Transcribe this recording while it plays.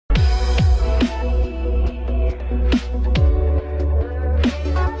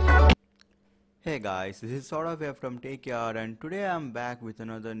Hey guys, this is Saurav here from TechYard, and today I'm back with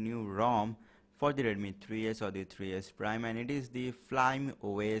another new ROM for the Redmi 3S or the 3S Prime, and it is the FLYME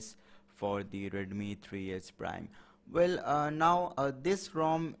OS for the Redmi 3S Prime. Now this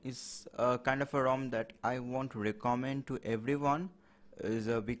ROM is kind of a ROM that I want to recommend to everyone is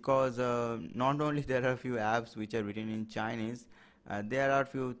because not only there are a few apps which are written in Chinese, there are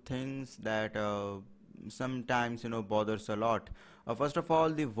few things that sometimes bothers a lot. First of all,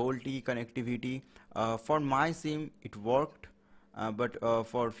 the VoLTE connectivity. For my SIM it worked, but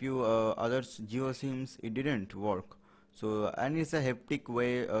for few others Geo SIMs it didn't work. So and it's a hectic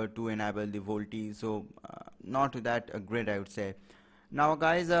way to enable the VoLTE. So not that great, I would say. Now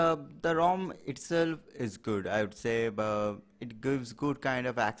guys, the ROM itself is good, I would say, but it gives good kind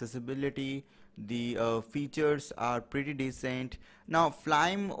of accessibility. The features are pretty decent. Now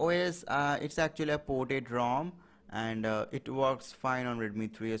FLYME OS, it's actually a ported ROM, and it works fine on Redmi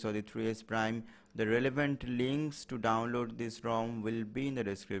 3S or the 3S Prime. The relevant links to download this ROM will be in the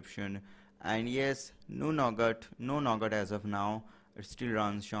description. And yes, no Nougat as of now. It still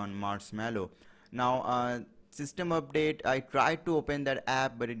runs on Marshmallow. Now system update, I tried to open that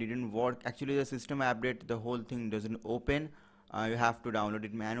app but it didn't work. Actually the system update, the whole thing doesn't open. You have to download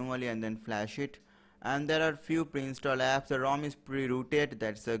it manually and then flash it. And there are few pre-install apps. The ROM is pre-rooted,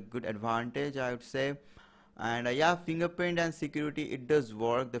 that's a good advantage, I would say. And yeah, fingerprint and security, it does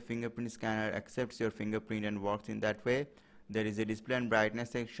work. The fingerprint scanner accepts your fingerprint and works in that way. There is a display and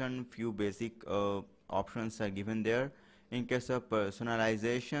brightness section. Few basic options are given there. In case of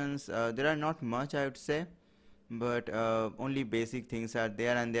personalizations, there are not much, I would say, but only basic things are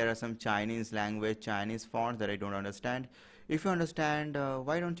there, and there are some Chinese language, Chinese fonts that I don't understand. If you understand,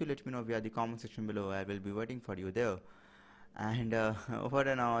 why don't you let me know via the comment section below. I will be waiting for you there. And over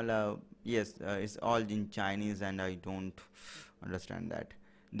and all, yes, it's all in Chinese and I don't understand that.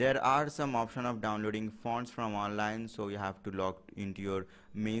 There are some option of downloading fonts from online, so you have to log into your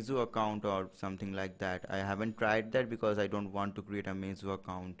Meizu account or something like that. I haven't tried that because I don't want to create a Meizu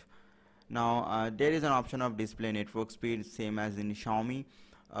account. Now there is an option of display network speed, same as in Xiaomi.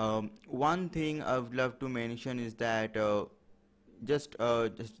 One thing I would love to mention is that just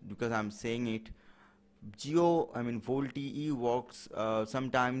because I'm saying it, VoLTE works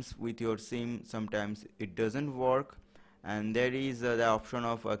sometimes with your SIM, sometimes it doesn't work. And there is the option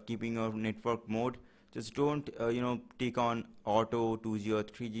of keeping your network mode. Just don't take on auto 2G or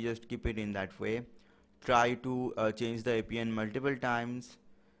 3G, just keep it in that way. Try to change the APN multiple times,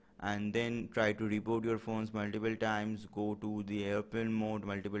 and then try to reboot your phones multiple times. Go to the airplane mode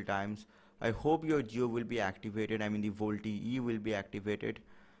multiple times. I hope your Geo will be activated, the VoLTE will be activated.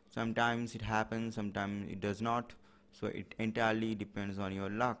 Sometimes it happens, sometimes it does not, so it entirely depends on your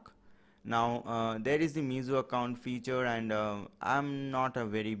luck. Now there is the Meizu account feature, and I'm not a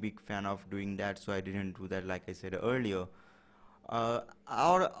very big fan of doing that, so I didn't do that like I said earlier.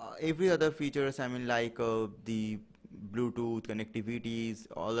 Or every other features, like the Bluetooth connectivities,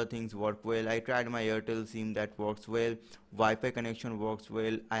 all the things work well. I tried my Airtel SIM, that works well. Wi-Fi connection works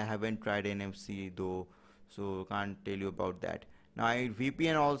well. I haven't tried NFC though, so can't tell you about that. Now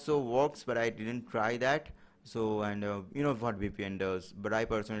VPN also works, but I didn't try that. So, and you know what VPN does, but I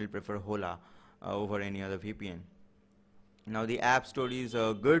personally prefer Hola over any other VPN. Now the app store is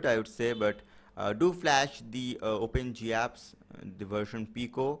good, I would say, but do flash the OpenG apps, the version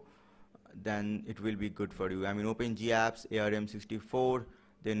Pico, then it will be good for you. OpenG apps, ARM64,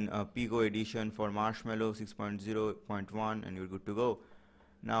 then Pico edition for Marshmallow 6.0.1, and you're good to go.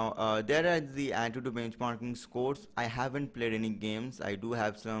 Now there are the Antutu benchmarking scores. I haven't played any games. I do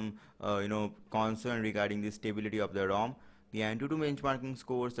have some concern regarding the stability of the ROM. The Antutu benchmarking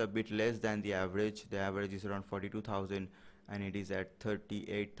scores are a bit less than the average. The average is around 42,000 and it is at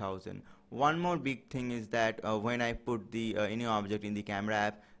 38,000. One more big thing is that when I put the any object in the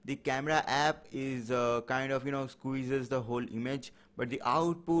camera app is kind of squeezes the whole image, but the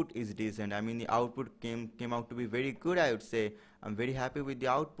output is decent. The output came out to be very good, I would say. I'm very happy with the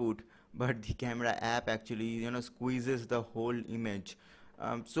output, but the camera app actually squeezes the whole image.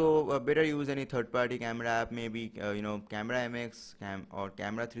 So better use any third-party camera app, maybe Camera MX or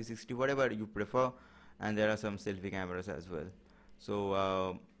Camera 360, whatever you prefer. And there are some selfie cameras as well.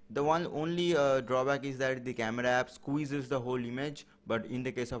 So the one only drawback is that the camera app squeezes the whole image, but in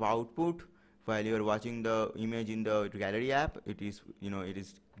the case of output, while you are watching the image in the gallery app, it is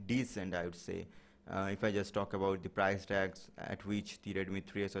decent, I would say. If I just talk about the price tags at which the Redmi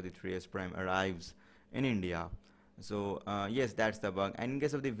 3S or the 3S Prime arrives in India. So yes, that's the bug. And in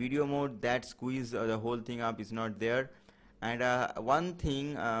case of the video mode, that squeeze the whole thing up is not there. And one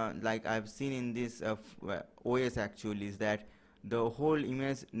thing like I've seen in this OS actually is that the whole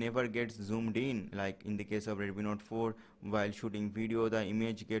image never gets zoomed in. Like in the case of Redmi Note 4, while shooting video the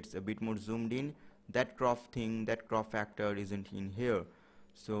image gets a bit more zoomed in. That crop thing, that crop factor isn't in here.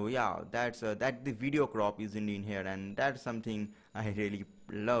 So yeah, that the video crop isn't in here, and that's something I really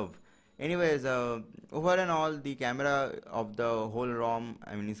love. Anyways, over and all, the camera of the whole ROM,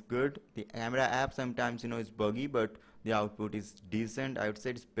 I mean, is good. The camera app sometimes, is buggy, but the output is decent. I would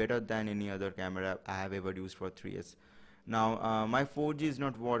say it's better than any other camera I have ever used for 3S. Now my 4G is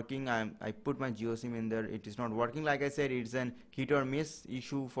not working. I put my GeoSIM in there, it is not working. Like I said, it's an hit or miss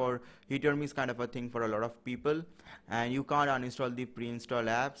issue, for hit or miss kind of a thing for a lot of people, and you can't uninstall the pre-install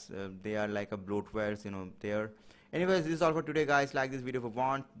apps. They are like a bloatwares, there. Anyways, this is all for today, guys. Like this video if you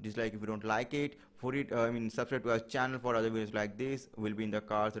want, dislike if you don't like it. For it, subscribe to our channel for other videos like this. Will be in the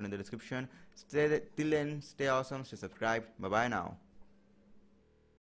cards or in the description. Till then, stay awesome, stay subscribed. Bye bye now.